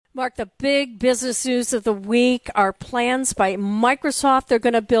Mark, the big business news of the week are plans by Microsoft. They're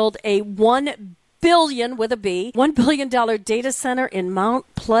going to build a $1 billion data center in Mount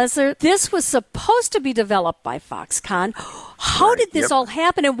Pleasant. This was supposed to be developed by Foxconn. How did this all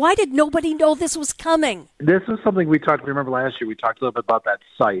happen, and why did nobody know this was coming? This is something we talked, remember last year, we talked a little bit about that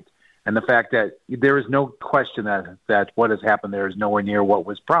site and the fact that there is no question that what has happened there is nowhere near what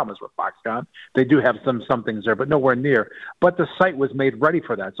was promised with Foxconn. They do have some things there, but nowhere near. But the site was made ready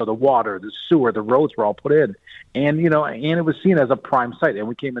for that. So the water, the sewer, the roads were all put in. And, and it was seen as a prime site. And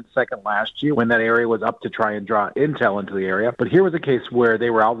we came in second last year when that area was up to try and draw intel into the area. But here was a case where they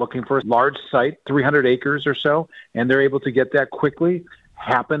were out looking for a large site, 300 acres or so, and they're able to get that quickly.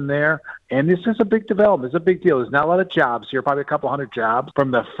 Happen there, and this is a big development. It's a big deal. There's not a lot of jobs here, probably a couple hundred jobs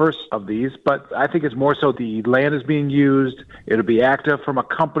from the first of these, but I think it's more so the land is being used. It'll be active from a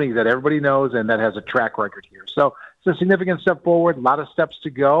company that everybody knows and that has a track record here. So it's a significant step forward, a lot of steps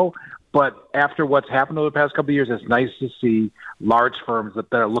to go, but after what's happened over the past couple of years, it's nice to see large firms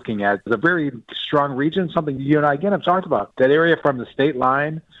that are looking at the very strong region, something you and I, again, have talked about. That area from the state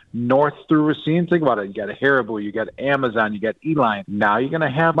line north through Racine, think about it. You got Haribo, you got Amazon, you got Eline. Now you're going to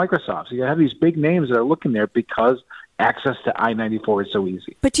have Microsoft. So you have these big names that are looking there because access to I-94 is so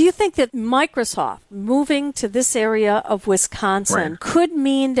easy. But do you think that Microsoft moving to this area of Wisconsin could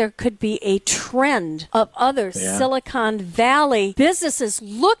mean there could be a trend of other Silicon Valley businesses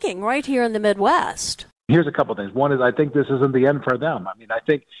looking right here in the Midwest? Here's a couple of things. One is I think this isn't the end for them. I mean, I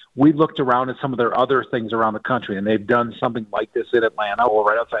think we looked around at some of their other things around the country, and they've done something like this in Atlanta or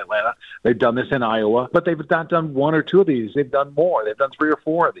right outside Atlanta. They've done this in Iowa, but they've not done one or two of these. They've done more. They've done 3 or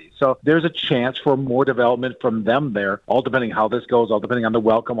 4 of these. So there's a chance for more development from them there, all depending how this goes, all depending on the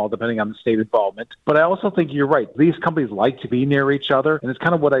welcome, all depending on the state involvement. But I also think you're right. These companies like to be near each other, and it's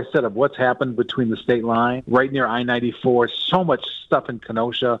kind of what I said of what's happened between the state line, right near I-94, so much stuff in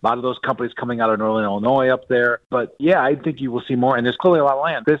Kenosha, a lot of those companies coming out of Northern Illinois up there. But yeah, I think you will see more, and there's clearly a lot of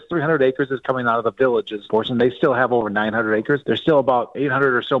land. This 300 acres is coming out of the villages portion. They still have over 900 acres. There's still about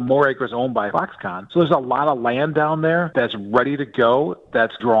 800 or so more acres owned by Foxconn. So there's a lot of land down there that's ready to go,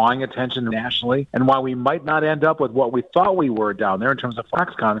 that's drawing attention nationally. And while we might not end up with what we thought we were down there in terms of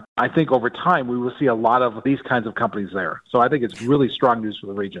Foxconn, I think over time we will see a lot of these kinds of companies there. So I think it's really strong news for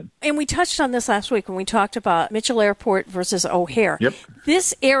the region. And we touched on this last week when we talked about Mitchell Airport versus O'Hare. Yep.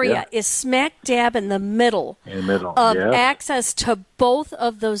 This area is smack dab in the middle of access to both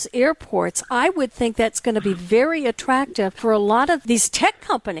of those airports. I would think that's going to be very attractive for a lot of these tech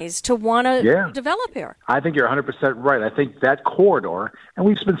companies to want to develop here. I think you're 100% right. I think that corridor, and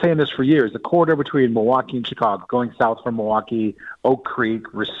we've been saying this for years, the corridor between Milwaukee and Chicago, going south from Milwaukee, Oak Creek,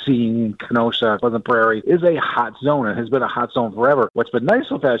 Racine, Kenosha, Pleasant Prairie, is a hot zone and has been a hot zone forever. What's been nice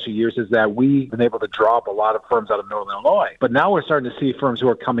over the past few years is that we've been able to draw up a lot of firms out of Northern Illinois. But now we're starting to see firms who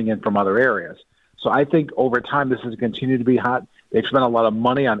are coming in from other areas. So I think over time this is continue to be hot. They've spent a lot of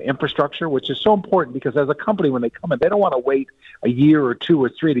money on infrastructure, which is so important because as a company, when they come in, they don't want to wait a year or 2 or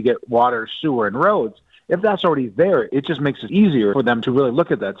 3 to get water, sewer, and roads. If that's already there, it just makes it easier for them to really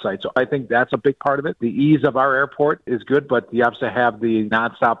look at that site. So I think that's a big part of it. The ease of our airport is good, but you have to have the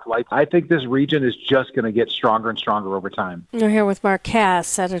nonstop flights. I think this region is just going to get stronger and stronger over time. We're here with Mark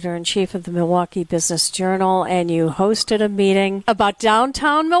Kass, editor-in-chief of the Milwaukee Business Journal, and you hosted a meeting about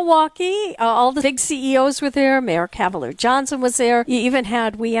downtown Milwaukee. All the big CEOs were there. Mayor Cavalier Johnson was there. You even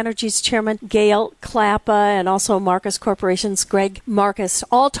had We Energy's chairman, Gail Klappa, and also Marcus Corporation's Greg Marcus,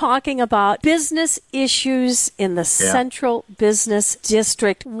 all talking about business issues in the Central Business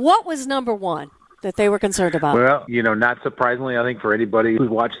District. What was number one that they were concerned about? Well, not surprisingly, I think for anybody who's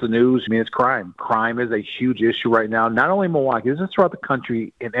watched the news, it's crime. Crime is a huge issue right now, not only in Milwaukee, this is throughout the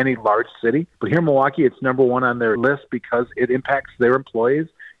country in any large city, but here in Milwaukee, it's number one on their list because it impacts their employees,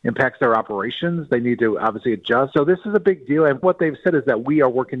 impacts their operations. They need to obviously adjust. So this is a big deal, and what they've said is that we are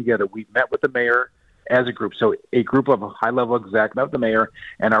working together. We've met with the mayor as a group. So a group of high-level execs met with the mayor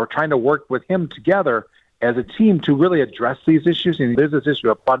and are trying to work with him together as a team to really address these issues. And there's this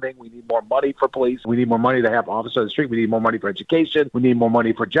issue of funding. We need more money for police. We need more money to have officers on the street. We need more money for education. We need more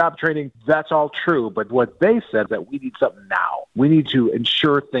money for job training. That's all true. But what they said that we need something now. We need to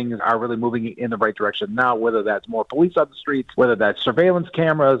ensure things are really moving in the right direction now, whether that's more police on the streets, whether that's surveillance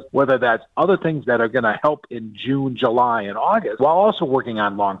cameras, whether that's other things that are going to help in June, July, and August, while also working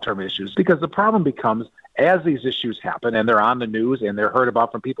on long-term issues. Because the problem becomes, as these issues happen and they're on the news and they're heard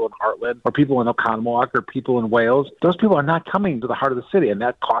about from people in Heartland or people in Oconomowoc or people in Wales, those people are not coming to the heart of the city, and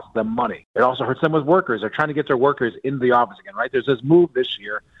that costs them money. It also hurts them with workers. They're trying to get their workers into the office again, right? There's this move this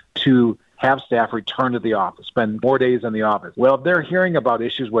year to have staff return to the office, spend more days in the office. Well, they're hearing about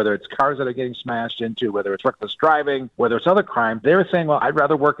issues, whether it's cars that are getting smashed into, whether it's reckless driving, whether it's other crime. They're saying, well, I'd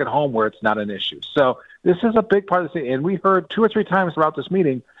rather work at home where it's not an issue. So this is a big part of the thing. And we heard 2 or 3 times throughout this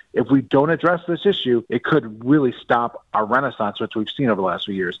meeting, if we don't address this issue, it could really stop our renaissance, which we've seen over the last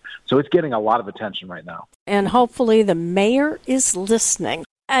few years. So it's getting a lot of attention right now. And hopefully the mayor is listening.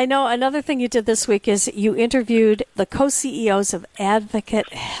 I know another thing you did this week is you interviewed the co-CEOs of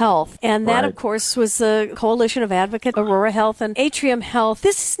Advocate Health. And that, of course, was the coalition of Advocate, Aurora Health, and Atrium Health.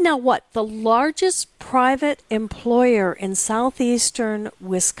 This is now what? The largest private employer in southeastern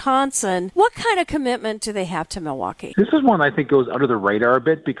Wisconsin. What kind of commitment do they have to Milwaukee? This is one I think goes under the radar a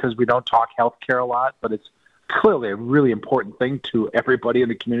bit because we don't talk healthcare a lot, but it's clearly a really important thing to everybody in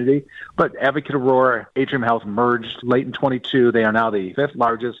the community. But Advocate Aurora, Atrium Health merged late in 22. They are now the 5th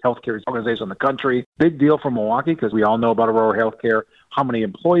largest healthcare organization in the country. Big deal for Milwaukee because we all know about Aurora Healthcare, how many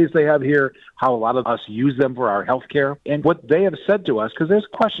employees they have here, how a lot of us use them for our health care. And what they have said to us, because there's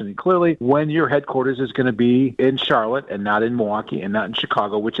a question, clearly when your headquarters is going to be in Charlotte and not in Milwaukee and not in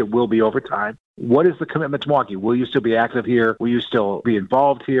Chicago, which it will be over time, what is the commitment to Milwaukee? Will you still be active here? Will you still be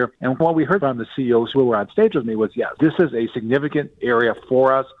involved here? And what we heard from the CEOs who were on stage with me was, yes, this is a significant area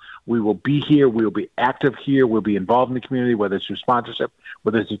for us. We will be here. We will be active here. We'll be involved in the community, whether it's through sponsorship,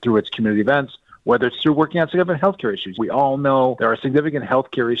 whether it's through its community events, whether it's through working on significant healthcare issues. We all know there are significant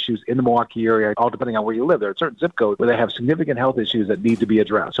healthcare issues in the Milwaukee area, all depending on where you live. There are certain zip codes where they have significant health issues that need to be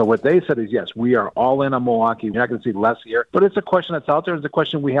addressed. So what they said is, yes, we are all in on Milwaukee. You're not going to see less here. But it's a question that's out there. It's a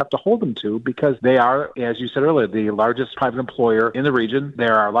question we have to hold them to because they are, as you said earlier, the largest private employer in the region.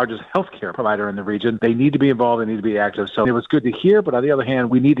 They're our largest healthcare provider in the region. They need to be involved. They need to be active. So it was good to hear. But on the other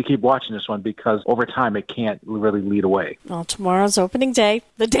hand, we need to keep watching this one because over time it can't really lead away. Well, tomorrow's opening day,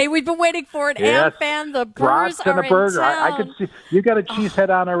 the day we've been waiting for it. Yes. AmFam, the Brats and a burger. I could see you got a cheese head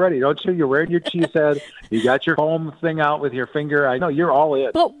on already, don't you? You're wearing your cheese head. You got your foam thing out with your finger. I know you're all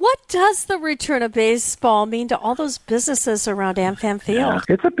in. But what does the return of baseball mean to all those businesses around AmFam Field? Yeah,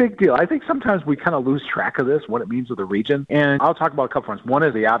 it's a big deal. I think sometimes we kind of lose track of this, what it means to the region. And I'll talk about a couple fronts. One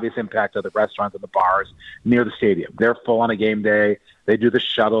is the obvious impact of the restaurants and the bars near the stadium. They're full on a game day. They do the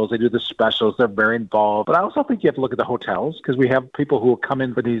shuttles. They do the specials. They're very involved. But I also think you have to look at the hotels because we have people who will come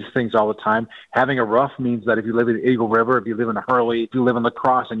in for these things all the time. Having a rough means that if you live in Eagle River, if you live in Hurley, if you live in La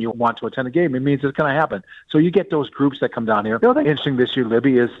Crosse and you want to attend a game, it means it's going to happen. So you get those groups that come down here. The other thing interesting this year,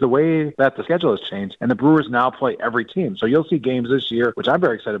 Libby, is the way that the schedule has changed. And the Brewers now play every team. So you'll see games this year, which I'm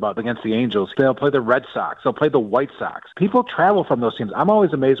very excited about, against the Angels. They'll play the Red Sox. They'll play the White Sox. People travel from those teams. I'm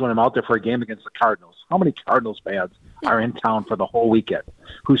always amazed when I'm out there for a game against the Cardinals. How many Cardinals fans are in town for the whole weekend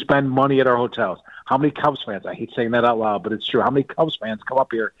who spend money at our hotels? How many Cubs fans, I hate saying that out loud, but it's true, how many Cubs fans come up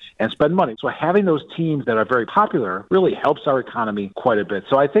here and spend money? So having those teams that are very popular really helps our economy quite a bit.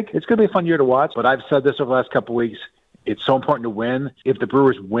 So I think it's going to be a fun year to watch, but I've said this over the last couple of weeks. It's so important to win. If the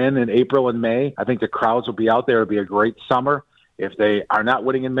Brewers win in April and May, I think the crowds will be out there. It'll be a great summer. If they are not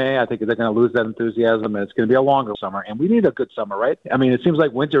winning in May, I think they're going to lose that enthusiasm, and it's going to be a longer summer. And we need a good summer, right? I mean, it seems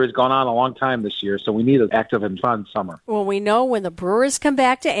like winter has gone on a long time this year, so we need an active and fun summer. Well, we know when the Brewers come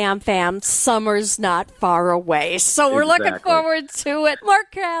back to AmFam, summer's not far away. So we're looking forward to it.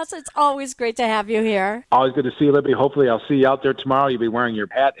 Mark Kass, it's always great to have you here. Always good to see you, Libby. Hopefully I'll see you out there tomorrow. You'll be wearing your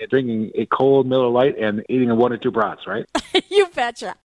hat and drinking a cold Miller Lite and eating a 1 or 2 brats, right? You betcha.